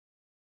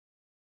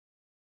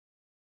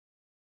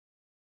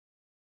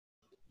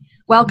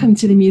Welcome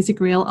to the Music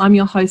Reel. I'm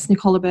your host,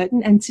 Nicola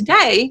Burton, and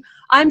today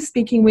I'm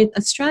speaking with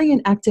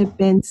Australian actor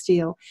Ben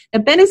Steele. Now,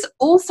 Ben is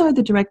also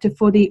the director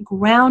for the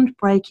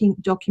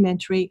groundbreaking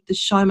documentary The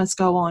Show Must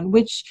Go On,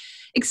 which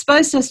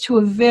exposed us to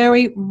a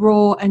very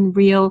raw and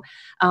real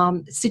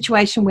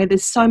situation where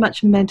there's so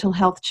much mental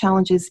health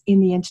challenges in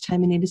the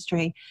entertainment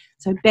industry.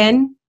 So,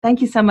 Ben, thank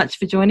you so much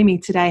for joining me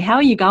today. How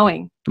are you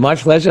going? My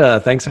pleasure.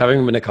 Thanks for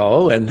having me,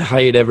 Nicole, and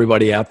hey to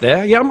everybody out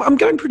there. Yeah, I'm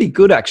going pretty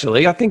good,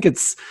 actually. I think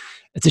it's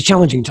a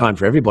challenging time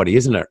for everybody,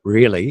 isn't it,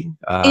 really?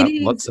 It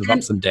is. Lots of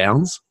ups and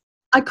downs.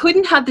 I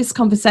couldn't have this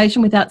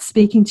conversation without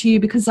speaking to you,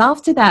 because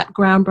after that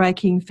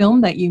groundbreaking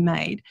film that you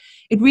made,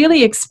 it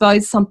really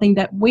exposed something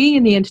that we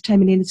in the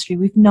entertainment industry,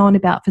 we've known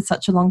about for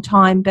such a long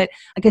time, but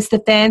I guess the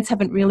fans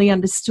haven't really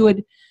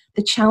understood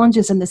the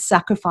challenges and the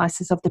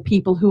sacrifices of the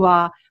people who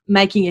are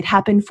making it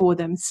happen for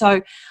them.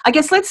 So I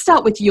guess let's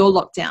start with your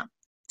lockdown.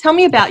 Tell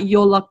me about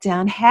your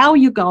lockdown, how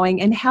you're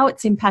going and how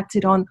it's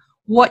impacted on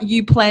what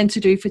you plan to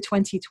do for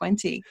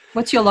 2020.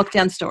 What's your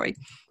lockdown story?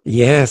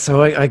 Yeah,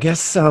 so I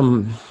guess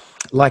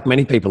like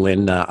many people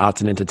in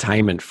arts and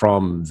entertainment,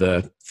 from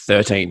the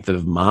 13th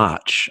of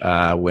March,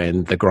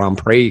 when the Grand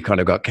Prix kind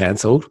of got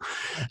cancelled,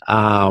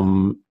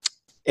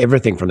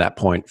 everything from that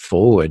point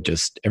forward,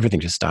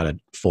 everything just started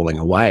falling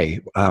away.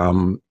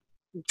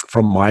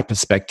 From my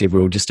perspective,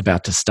 we were just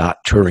about to start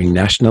touring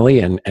nationally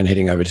and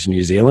heading over to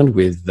New Zealand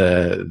with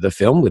the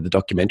film, with the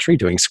documentary,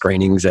 doing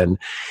screenings and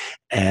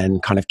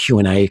kind of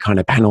Q&A, kind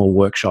of panel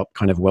workshop,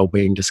 kind of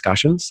wellbeing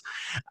discussions.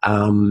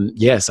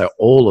 So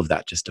all of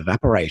that just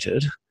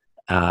evaporated.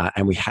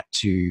 And we had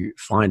to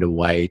find a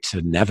way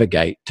to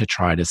navigate to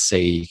try to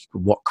see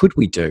what could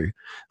we do.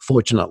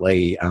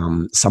 Fortunately,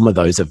 some of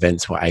those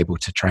events were able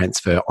to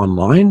transfer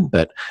online,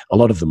 but a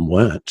lot of them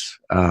weren't.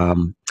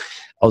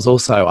 I was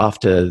also,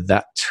 after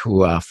that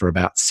tour for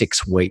about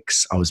 6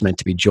 weeks, I was meant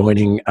to be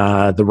joining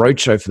the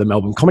roadshow for the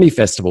Melbourne Comedy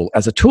Festival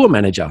as a tour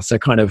manager. So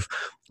kind of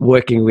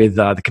working with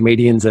the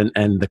comedians and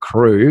the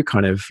crew,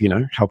 kind of,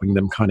 helping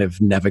them kind of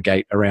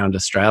navigate around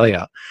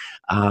Australia,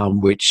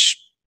 which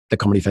the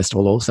Comedy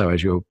Festival also,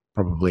 as you're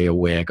probably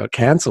aware, got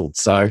cancelled.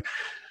 So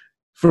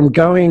from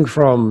going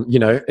from,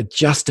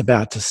 just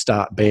about to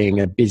start being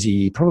a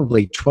busy,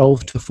 probably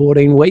 12 to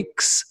 14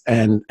 weeks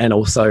and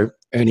also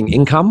earning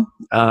income,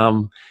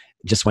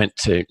 just went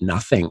to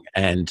nothing,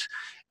 and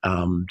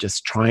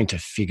just trying to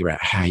figure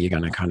out how you're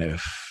going to kind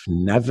of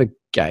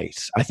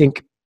navigate. I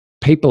think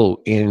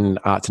people in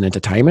arts and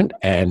entertainment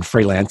and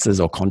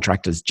freelancers or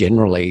contractors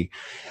generally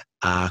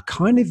are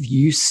kind of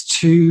used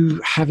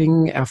to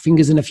having our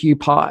fingers in a few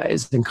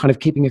pies and kind of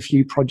keeping a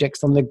few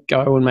projects on the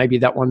go, and maybe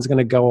that one's going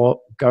to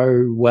go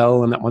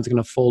well and that one's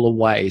going to fall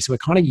away. So we're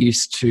kind of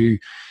used to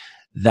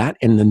that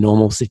in the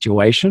normal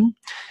situation.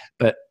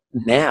 But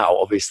now,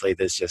 obviously,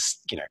 there's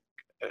just,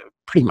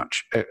 pretty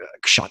much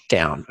shut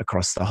down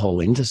across the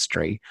whole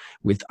industry,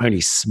 with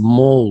only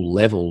small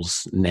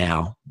levels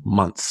now,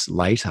 months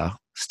later,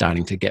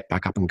 starting to get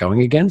back up and going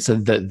again. So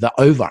the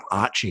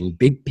overarching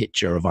big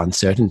picture of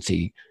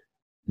uncertainty,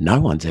 no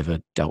one's ever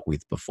dealt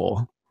with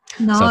before.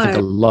 No. So I think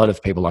a lot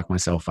of people like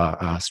myself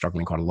are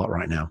struggling quite a lot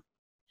right now.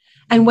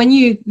 And when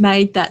you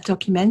made that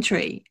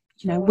documentary,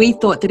 we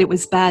thought that it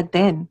was bad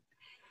then.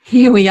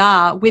 Here we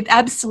are with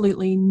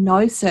absolutely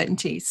no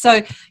certainty.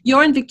 So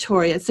you're in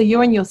Victoria, so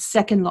you're in your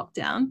second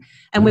lockdown,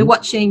 and we're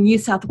watching New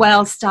South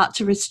Wales start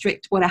to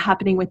restrict what are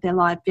happening with their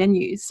live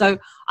venues. So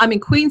I'm in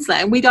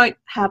Queensland. We don't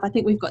have, I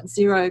think we've got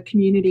 0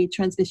 community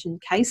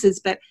transmission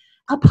cases, but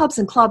our pubs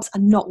and clubs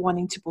are not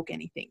wanting to book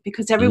anything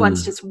because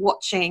everyone's just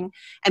watching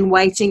and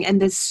waiting,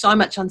 and there's so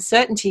much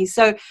uncertainty.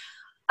 So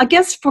I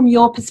guess from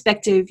your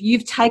perspective,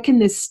 you've taken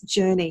this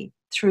journey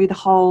through the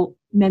whole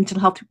mental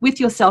health with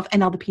yourself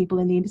and other people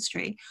in the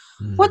industry.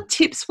 What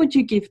tips would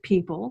you give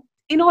people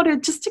in order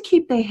just to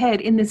keep their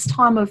head in this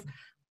time of,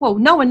 well,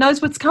 no one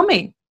knows what's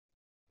coming?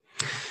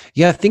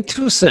 Yeah, I think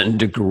to a certain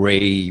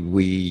degree,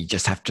 we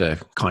just have to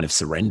kind of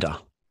surrender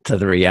to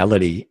the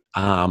reality.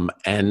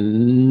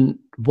 And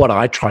what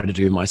I try to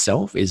do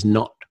myself is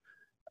not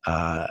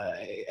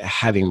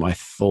having my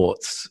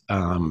thoughts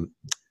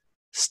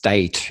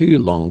stay too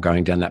long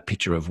going down that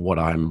picture of what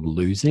I'm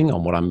losing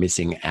on, what I'm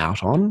missing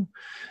out on.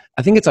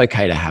 I think it's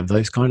okay to have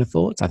those kind of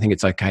thoughts. I think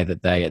it's okay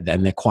that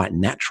they're quite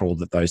natural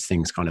that those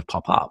things kind of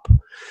pop up.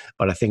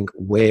 But I think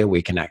where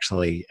we can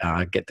actually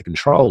get the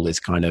control is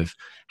kind of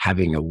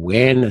having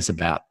awareness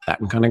about that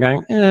and kind of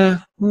going,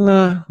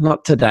 no,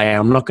 not today.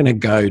 I'm not going to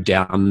go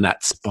down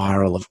that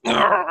spiral of,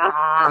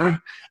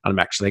 I'm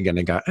actually going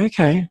to go,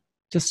 okay,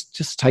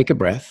 just take a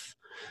breath.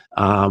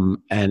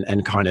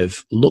 And kind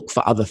of look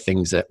for other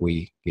things that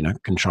we,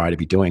 can try to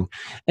be doing.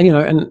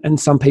 And, and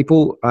some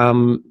people,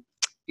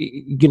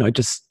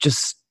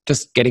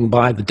 just getting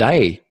by the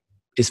day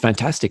is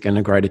fantastic and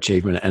a great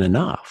achievement and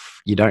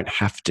enough. You don't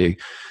have to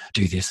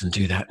do this and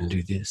do that and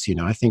do this.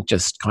 I think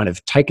just kind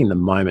of taking the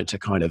moment to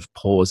kind of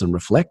pause and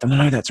reflect. And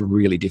I know that's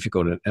really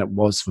difficult, and it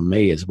was for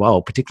me as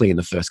well, particularly in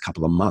the first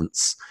couple of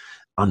months.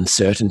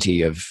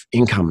 Uncertainty of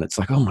income, and it's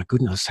like, oh my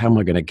goodness, how am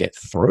I going to get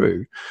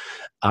through?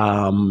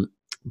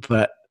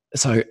 But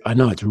So I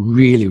know it's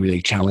really,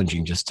 really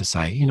challenging just to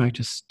say,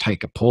 just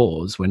take a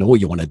pause when all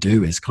you want to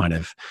do is kind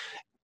of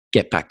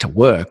get back to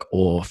work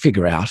or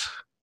figure out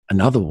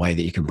another way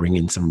that you can bring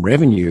in some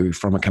revenue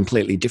from a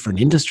completely different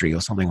industry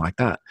or something like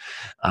that.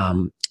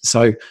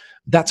 So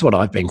that's what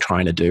I've been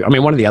trying to do. I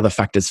mean, one of the other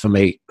factors for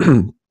me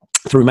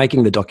through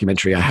making the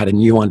documentary, I had a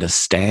new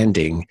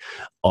understanding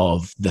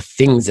of the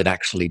things that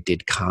actually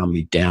did calm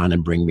me down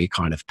and bring me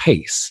kind of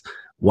peace.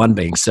 One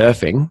being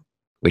surfing,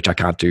 which I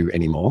can't do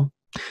anymore.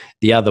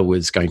 The other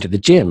was going to the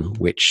gym,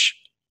 which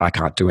I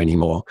can't do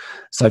anymore.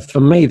 So for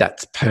me,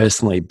 that's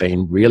personally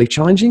been really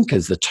challenging,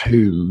 because the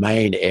two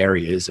main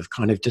areas of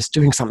kind of just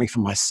doing something for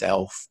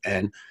myself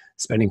and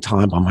spending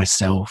time by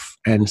myself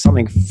and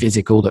something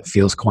physical that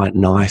feels quite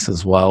nice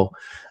as well.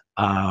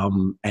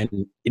 And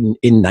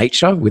in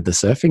nature with the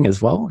surfing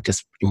as well,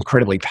 just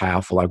incredibly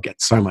powerful. I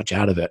get so much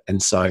out of it.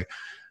 And so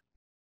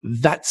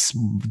that's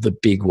the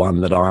big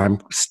one that I'm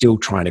still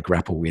trying to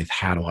grapple with.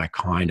 How do I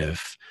kind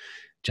of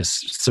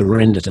just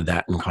surrender to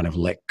that and kind of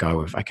let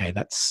go of, okay,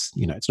 that's,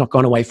 it's not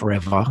gone away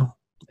forever.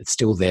 It's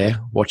still there.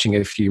 Watching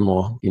a few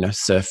more,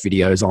 surf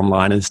videos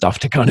online and stuff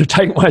to kind of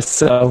take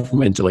myself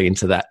mentally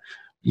into that,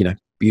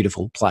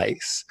 beautiful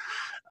place.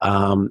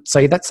 So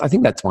I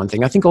think that's one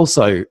thing. I think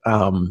also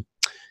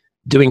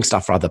doing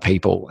stuff for other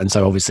people. And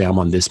so obviously I'm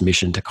on this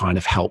mission to kind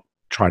of help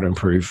try to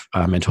improve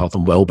mental health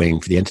and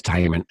well-being for the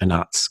entertainment and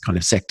arts kind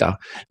of sector,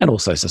 and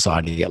also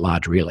society at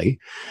large, really,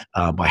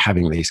 by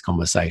having these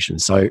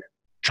conversations. So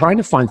trying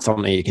to find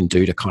something you can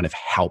do to kind of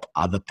help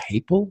other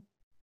people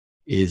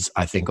is,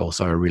 I think,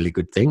 also a really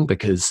good thing,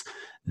 because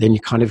then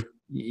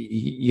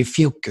you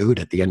feel good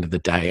at the end of the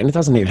day. And it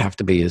doesn't even have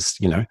to be as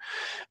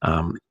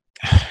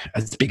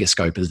big a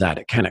scope as that.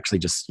 It can actually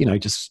just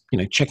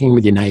checking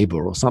with your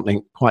neighbor or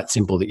something quite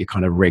simple that you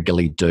kind of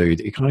regularly do,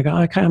 that you kind of go,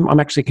 okay, I'm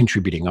actually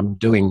contributing. I'm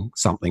doing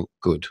something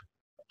good.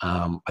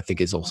 I think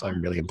is also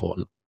really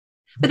important.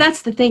 But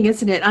that's the thing,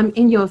 isn't it?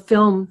 In your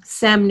film,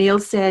 Sam Neill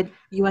said,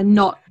 you are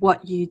not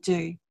what you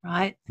do,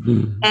 right?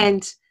 Mm.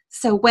 And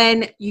so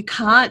when you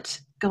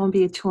can't go and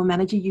be a tour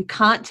manager, you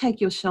can't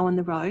take your show on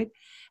the road.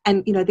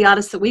 And, the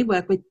artists that we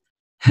work with,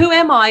 who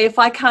am I if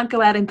I can't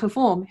go out and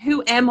perform?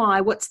 Who am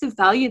I? What's the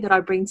value that I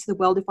bring to the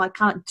world if I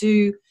can't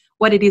do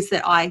what it is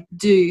that I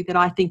do that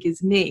I think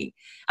is me?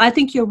 And I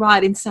think you're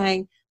right in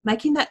saying,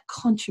 making that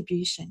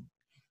contribution,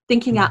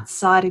 thinking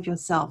outside of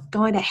yourself,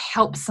 going to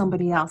help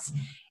somebody else.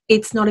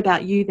 It's not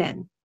about you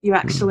then. You're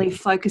actually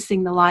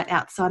focusing the light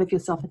outside of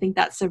yourself. I think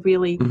that's a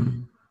really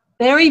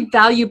very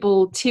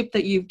valuable tip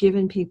that you've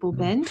given people,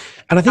 Ben.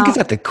 And I think it's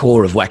at the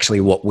core of actually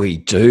what we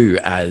do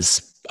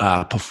as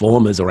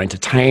performers or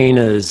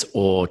entertainers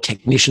or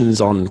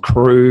technicians on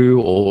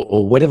crew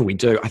or whatever we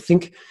do. I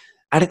think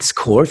at its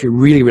core, if you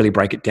really, really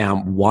break it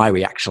down, why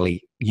we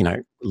actually,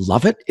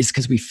 love it is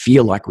because we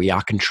feel like we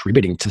are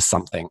contributing to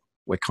something.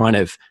 We're kind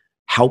of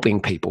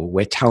helping people.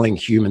 We're telling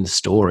human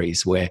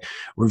stories. We're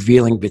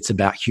revealing bits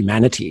about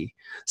humanity.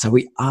 So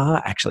we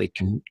are actually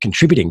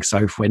contributing.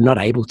 So if we're not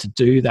able to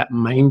do that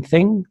main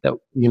thing that,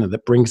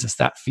 that brings us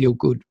that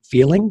feel-good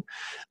feeling,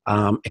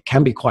 it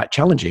can be quite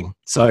challenging.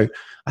 So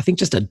I think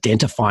just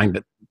identifying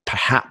that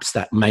perhaps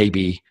that may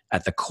be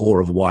at the core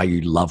of why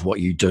you love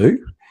what you do,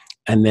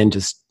 and then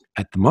just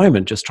at the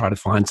moment, just try to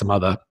find some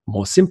other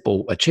more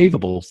simple,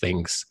 achievable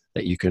things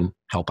that you can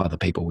help other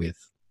people with.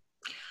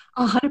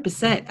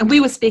 100%. And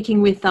we were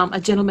speaking with a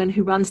gentleman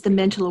who runs the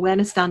Mental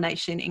Awareness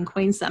Foundation in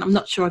Queensland. I'm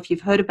not sure if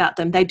you've heard about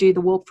them. They do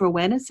the Walk for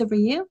Awareness every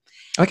year.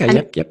 Okay,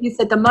 and yep. He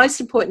said the most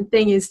important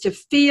thing is to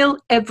feel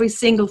every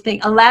single thing.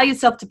 Allow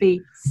yourself to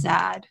be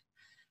sad.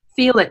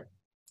 Feel it.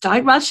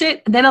 Don't rush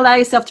it. And then allow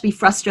yourself to be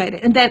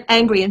frustrated and then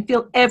angry, and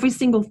feel every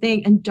single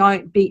thing, and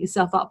don't beat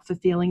yourself up for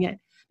feeling it.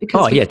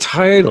 Because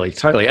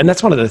totally. And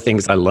that's one of the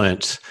things I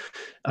learnt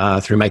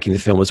through making the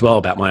film as well,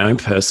 about my own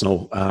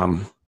personal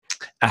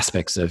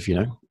aspects of,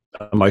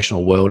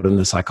 emotional world and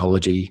the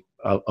psychology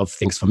of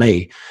things for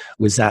me,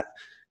 was that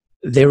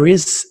there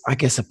is, I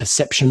guess, a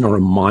perception or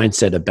a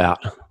mindset about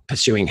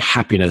pursuing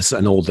happiness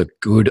and all the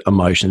good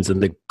emotions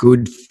and the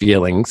good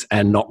feelings,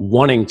 and not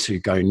wanting to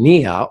go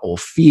near or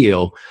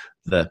feel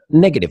the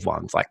negative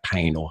ones like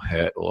pain or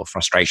hurt or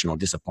frustration or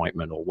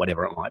disappointment or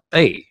whatever it might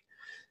be.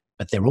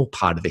 But they're all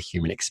part of the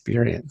human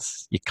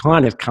experience. You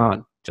kind of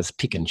can't just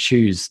pick and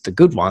choose the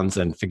good ones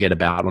and forget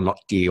about or not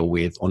deal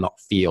with or not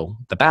feel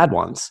the bad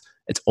ones.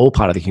 It's all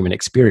part of the human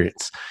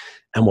experience.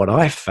 And what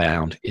I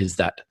found is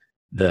that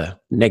the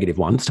negative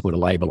ones, to put a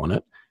label on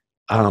it,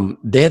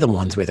 they're the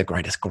ones where the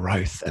greatest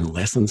growth and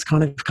lessons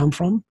kind of come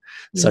from.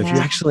 So if you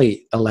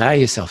actually allow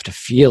yourself to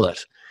feel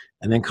it,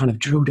 and then kind of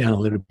drill down a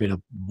little bit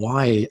of,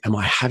 why am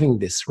I having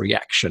this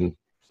reaction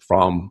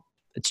from,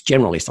 it's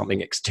generally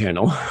something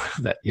external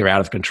that you're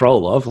out of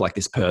control of, like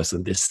this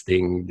person, this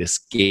thing, this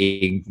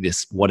gig,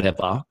 this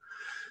whatever.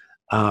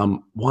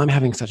 Why I'm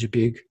having such a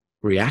big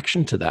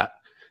reaction to that?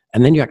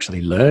 And then you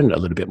actually learn a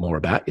little bit more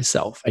about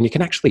yourself, and you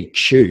can actually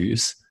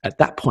choose at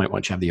that point,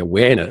 once you have the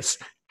awareness,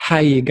 how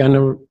you're going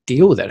to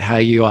deal with it, how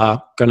you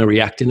are going to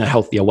react in a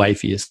healthier way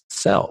for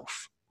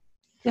yourself.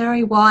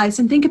 Very wise.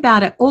 And think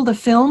about it, all the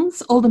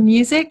films, all the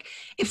music,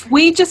 if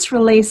we just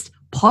released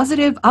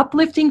positive,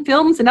 uplifting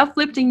films and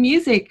uplifting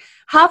music,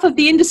 half of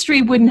the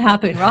industry wouldn't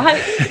happen, right?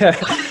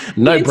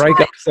 No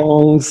breakup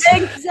songs.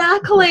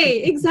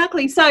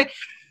 Exactly. So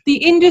the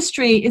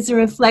industry is a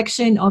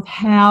reflection of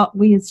how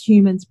we as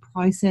humans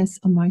process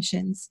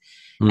emotions.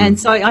 And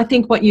so I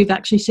think what you've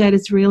actually shared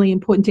is really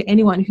important to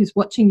anyone who's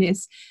watching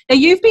this. Now,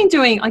 you've been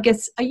doing,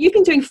 you've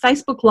been doing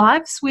Facebook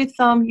Lives with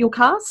your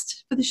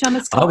cast for the Show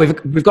Must Go On. Oh,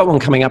 we've got one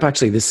coming up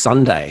actually this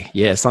Sunday.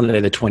 Yeah, Sunday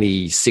the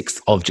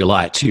 26th of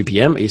July at 2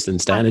 p.m. Eastern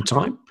Standard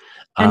Time.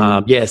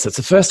 Yes, it's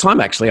the first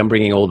time actually I'm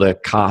bringing all the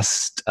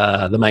cast,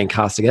 the main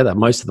cast together,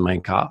 most of the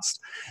main cast.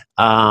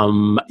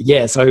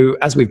 So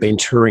as we've been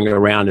touring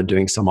around and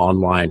doing some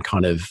online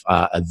kind of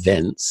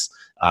events,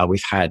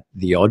 we've had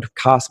the odd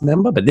cast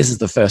member, but this is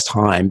the first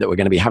time that we're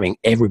going to be having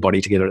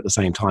everybody together at the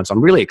same time. So I'm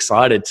really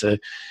excited to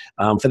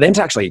for them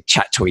to actually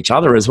chat to each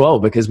other as well,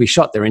 because we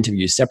shot their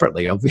interviews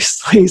separately,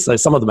 obviously. So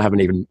some of them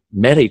haven't even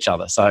met each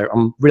other. So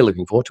I'm really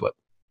looking forward to it.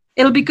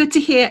 It'll be good to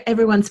hear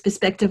everyone's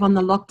perspective on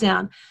the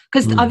lockdown,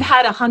 because I've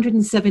had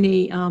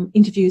 170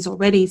 interviews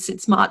already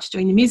since March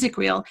doing the music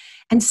reel,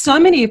 and so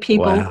many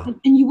people, and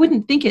you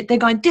wouldn't think it, they're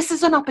going, this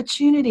is an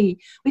opportunity.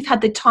 We've had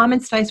the time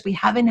and space we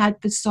haven't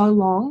had for so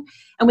long,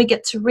 and we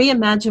get to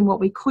reimagine what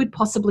we could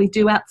possibly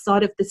do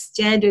outside of the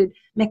standard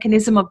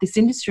mechanism of this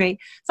industry.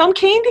 So I'm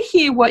keen to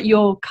hear what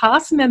your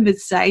cast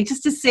members say,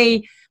 just to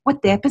see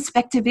what their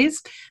perspective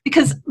is,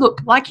 because look,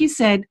 like you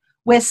said,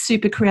 we're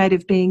super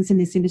creative beings in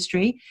this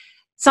industry.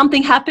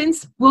 Something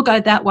happens, we'll go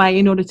that way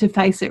in order to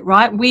face it,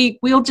 right?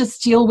 We'll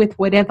just deal with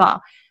whatever.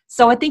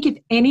 So I think if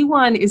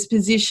anyone is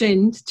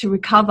positioned to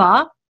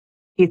recover,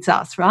 it's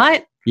us,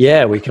 right?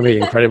 Yeah, we can be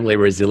incredibly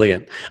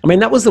resilient. I mean,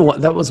 that was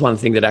one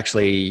thing that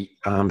actually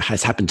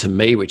has happened to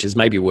me, which is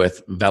maybe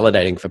worth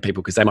validating for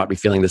people, because they might be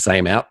feeling the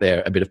same out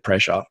there, a bit of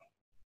pressure.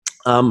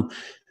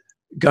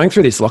 Going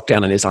through this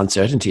lockdown and this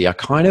uncertainty, I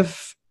kind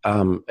of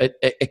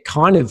it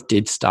kind of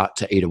did start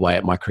to eat away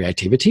at my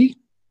creativity.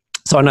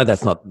 So I know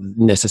that's not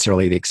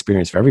necessarily the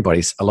experience for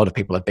everybody. A lot of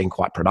people have been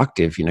quite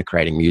productive,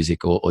 creating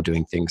music or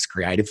doing things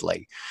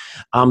creatively.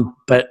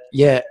 But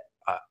yeah,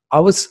 I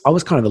was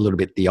kind of a little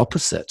bit the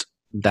opposite,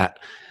 that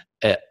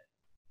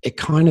it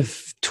kind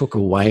of took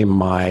away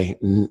my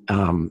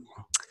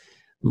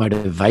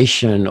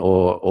motivation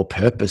or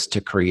purpose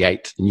to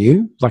create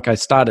new. Like, I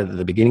started at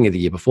the beginning of the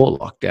year before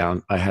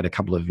lockdown. I had a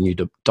couple of new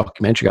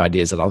documentary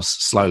ideas that I was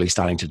slowly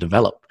starting to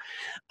develop.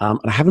 And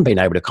I haven't been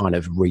able to kind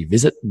of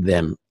revisit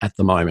them at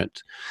the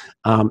moment.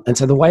 And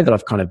so the way that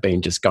I've kind of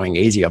been just going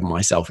easy on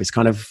myself is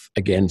kind of,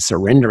 again,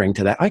 surrendering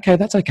to that. Okay,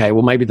 that's okay.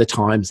 Well, maybe the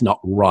time's not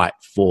right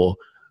for,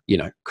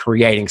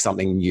 creating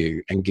something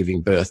new and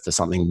giving birth to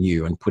something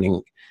new and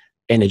putting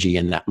energy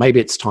in that.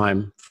 Maybe it's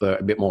time for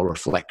a bit more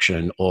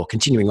reflection or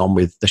continuing on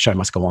with the Show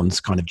Must Go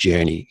On's kind of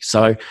journey.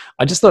 So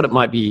I just thought it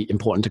might be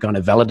important to kind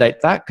of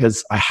validate that,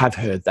 because I have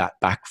heard that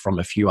back from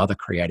a few other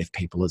creative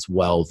people as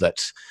well, that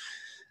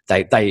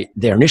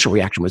their initial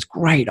reaction was,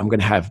 great, I'm going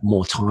to have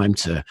more time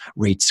to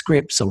read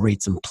scripts or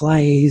read some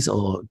plays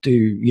or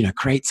do,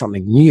 create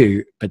something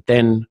new. But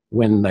then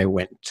when they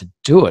went to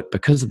do it,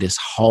 because of this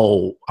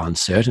whole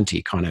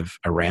uncertainty kind of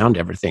around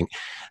everything,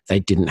 they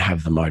didn't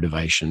have the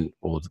motivation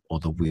or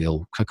the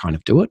will to kind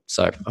of do it.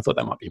 So I thought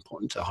that might be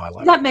important to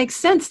highlight. That makes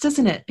sense,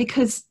 doesn't it?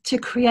 Because to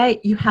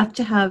create, you have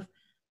to have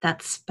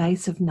that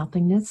space of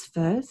nothingness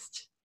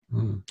first.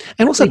 And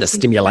also the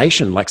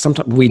stimulation, like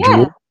sometimes we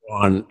do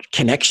on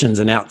connections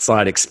and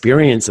outside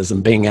experiences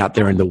and being out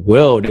there in the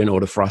world in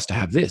order for us to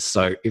have this.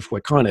 So if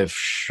we're kind of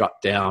shut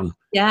down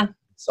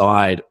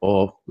inside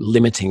or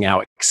limiting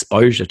our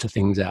exposure to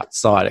things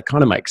outside, it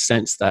kind of makes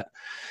sense that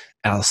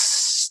our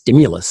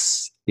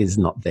stimulus is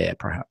not there,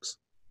 perhaps.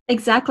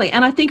 Exactly.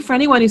 And I think for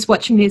anyone who's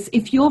watching this,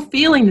 if you're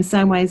feeling the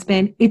same way as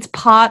Ben, it's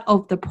part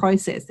of the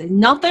process. There's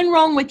nothing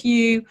wrong with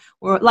you,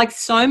 or like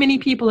so many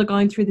people are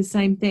going through the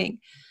same thing.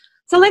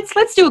 So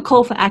let's do a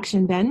call for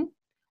action, Ben.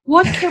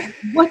 What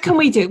can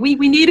we do? We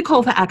need a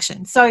call for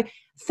action. So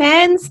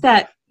fans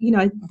that,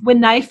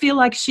 when they feel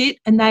like shit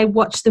and they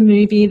watch the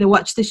movie, they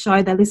watch the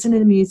show, they listen to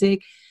the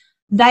music,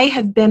 they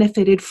have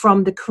benefited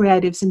from the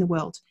creatives in the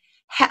world.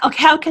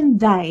 How can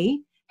they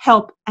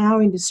help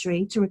our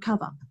industry to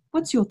recover?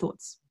 What's your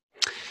thoughts?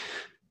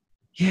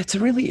 Yeah, it's a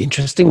really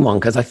interesting one,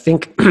 because I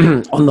think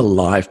on the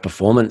live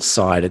performance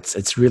side,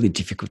 it's really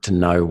difficult to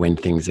know when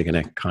things are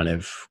going to kind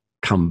of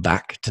come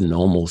back to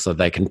normal so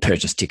they can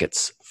purchase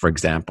tickets, for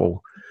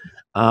example.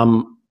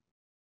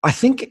 I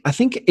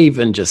think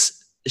even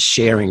just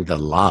sharing the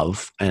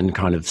love and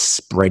kind of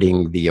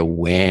spreading the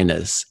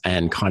awareness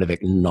and kind of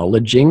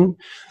acknowledging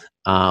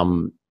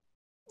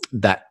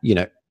that,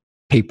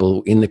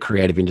 people in the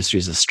creative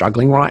industries are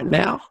struggling right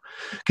now.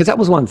 Because that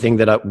was one thing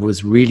that I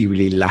was really,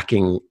 really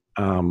lacking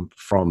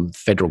from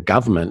federal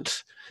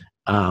government,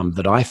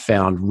 that I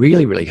found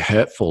really, really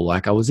hurtful.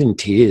 Like, I was in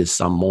tears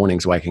some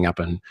mornings waking up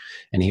and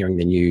hearing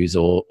the news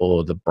or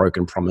the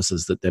broken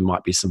promises that there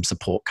might be some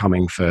support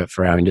coming for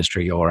our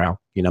industry or our,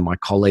 my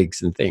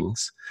colleagues and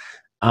things.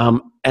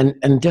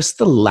 And just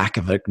the lack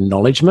of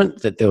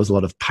acknowledgement that there was a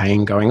lot of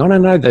pain going on. I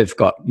know they've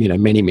got,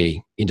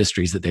 many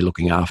industries that they're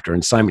looking after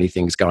and so many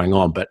things going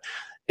on, but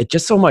it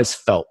just almost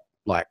felt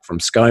like from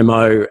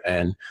ScoMo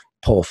and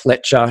Paul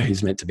Fletcher,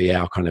 who's meant to be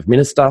our kind of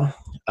minister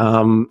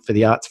for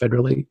the arts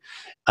federally,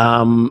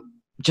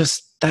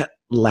 just that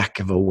lack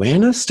of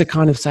awareness to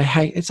kind of say,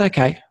 hey, it's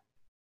okay.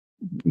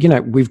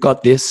 We've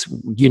got this,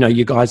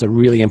 you guys are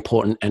really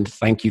important and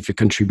thank you for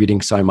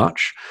contributing so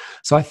much.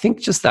 So I think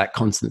just that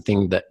constant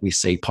thing that we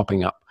see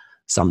popping up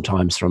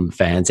sometimes from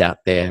fans out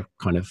there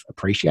kind of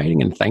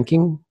appreciating and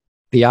thanking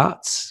the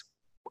arts,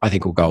 I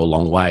think will go a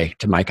long way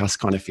to make us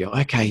kind of feel,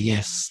 okay,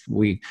 yes,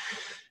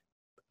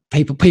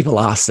 people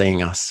are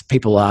seeing us,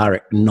 people are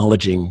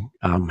acknowledging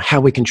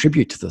how we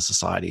contribute to the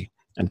society.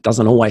 And it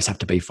doesn't always have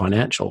to be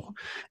financial,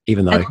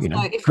 even though,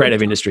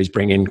 creative industries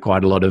bring in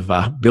quite a lot of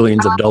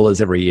billions of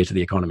dollars every year to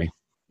the economy.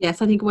 Yes,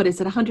 I think, what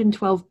is it,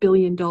 $112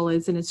 billion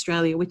in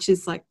Australia, which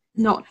is like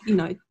not,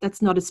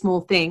 that's not a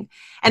small thing.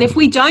 And if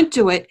we don't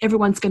do it,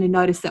 everyone's going to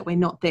notice that we're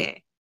not there.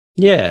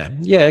 Yeah,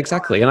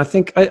 exactly. And I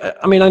think,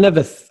 I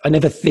never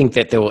think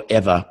that there will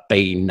ever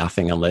be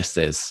nothing unless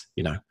there's,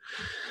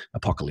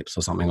 apocalypse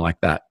or something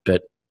like that.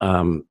 But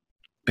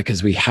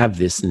because we have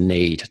this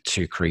need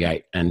to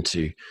create and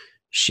to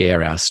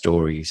share our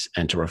stories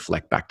and to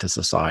reflect back to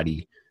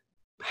society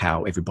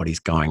how everybody's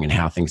going and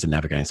how things are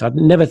navigating. So I'd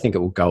never think it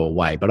will go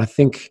away, but I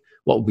think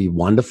what would be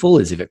wonderful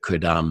is if it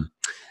could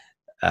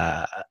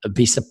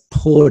be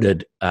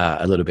supported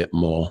a little bit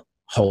more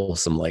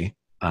wholesomely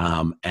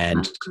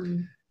and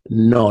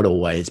not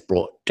always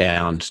brought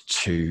down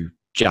to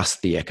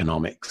just the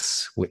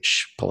economics,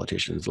 which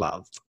politicians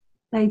love.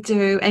 They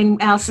do,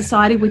 and our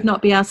society would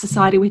not be our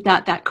society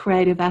without that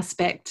creative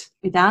aspect,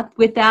 without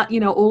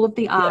all of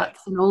the arts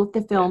and all of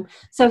the film.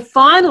 So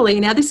finally,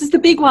 now this is the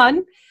big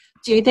one.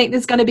 Do you think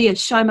there's going to be a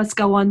Show Must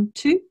Go On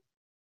 2? You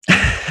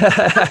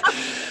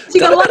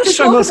got a lot to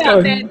talk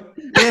about then.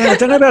 Yeah, I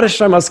don't know about a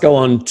Show Must Go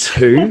On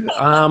 2.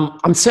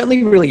 I'm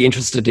certainly really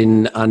interested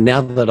in, now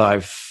that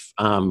I've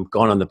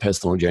gone on the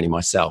personal journey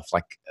myself,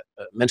 like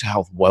mental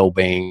health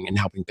well-being and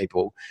helping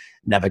people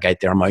navigate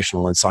their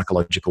emotional and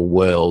psychological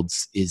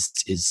worlds is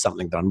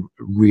something that I'm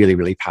really,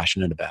 really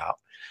passionate about.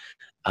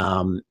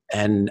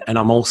 And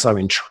I'm also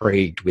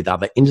intrigued with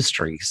other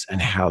industries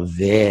and how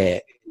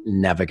they're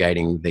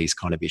navigating these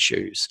kind of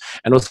issues.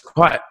 And it was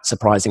quite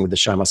surprising with the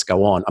Show Must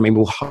Go On. I mean,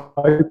 we were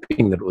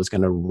hoping that it was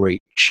going to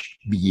reach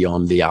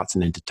beyond the arts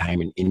and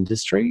entertainment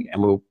industry,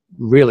 and we were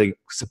really,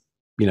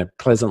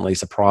 pleasantly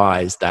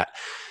surprised that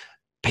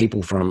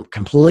people from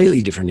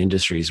completely different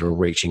industries were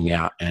reaching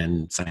out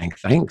and saying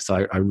thanks.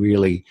 I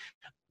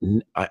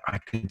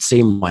could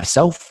see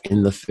myself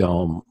in the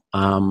film.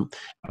 And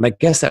I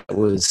guess that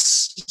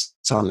was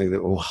something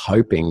that we were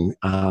hoping.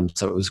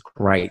 So it was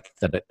great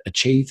that it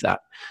achieved that.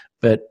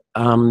 But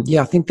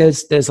I think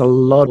there's a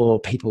lot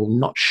of people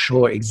not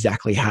sure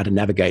exactly how to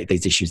navigate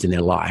these issues in their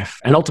life.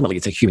 And ultimately,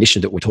 it's a human issue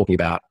that we're talking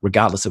about,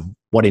 regardless of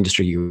what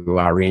industry you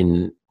are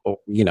in, or,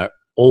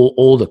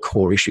 all the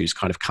core issues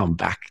kind of come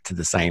back to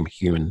the same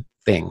human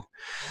thing.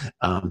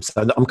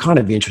 So I'm kind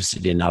of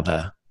interested in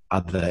other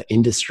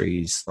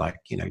industries, like,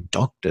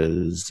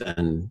 doctors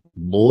and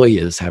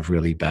lawyers have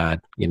really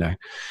bad,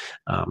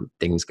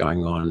 things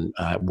going on,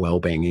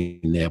 well-being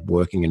in their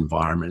working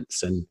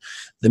environments, and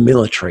the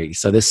military.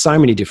 So there's so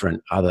many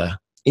different other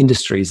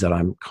industries that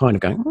I'm kind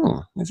of going,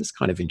 this is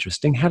kind of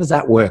interesting. How does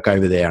that work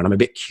over there? And I'm a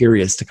bit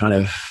curious to kind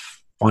of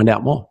find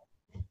out more.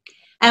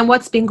 And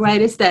what's been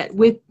great is that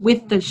with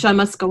the Show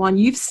Must Go On,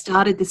 you've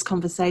started this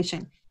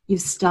conversation.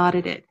 You've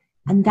started it.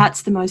 And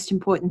that's the most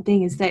important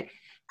thing, is that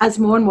as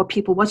more and more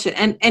people watch it,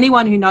 and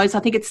anyone who knows,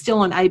 I think it's still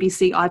on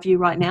ABC iView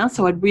right now,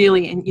 so I'd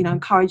really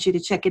encourage you to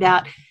check it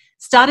out.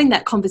 Starting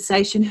that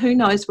conversation, who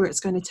knows where it's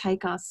going to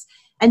take us.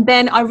 And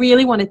Ben, I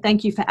really want to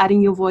thank you for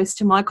adding your voice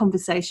to my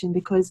conversation,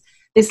 because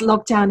this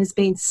lockdown has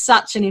been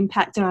such an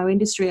impact on our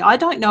industry. I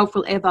don't know if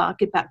we'll ever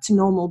get back to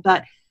normal,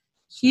 but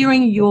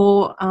hearing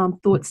your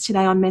thoughts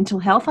today on mental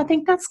health, I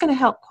think that's going to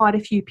help quite a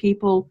few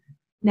people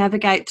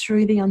navigate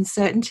through the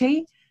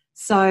uncertainty.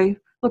 So,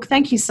 look,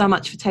 thank you so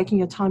much for taking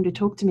your time to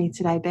talk to me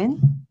today,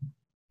 Ben.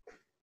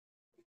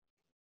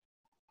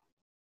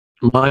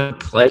 My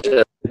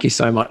pleasure. Thank you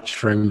so much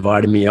for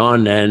inviting me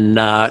on, and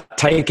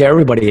take care,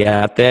 everybody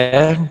out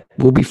there.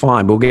 We'll be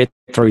fine. We'll get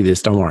through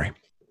this. Don't worry.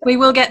 We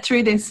will get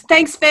through this.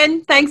 Thanks,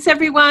 Ben. Thanks,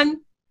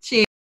 everyone.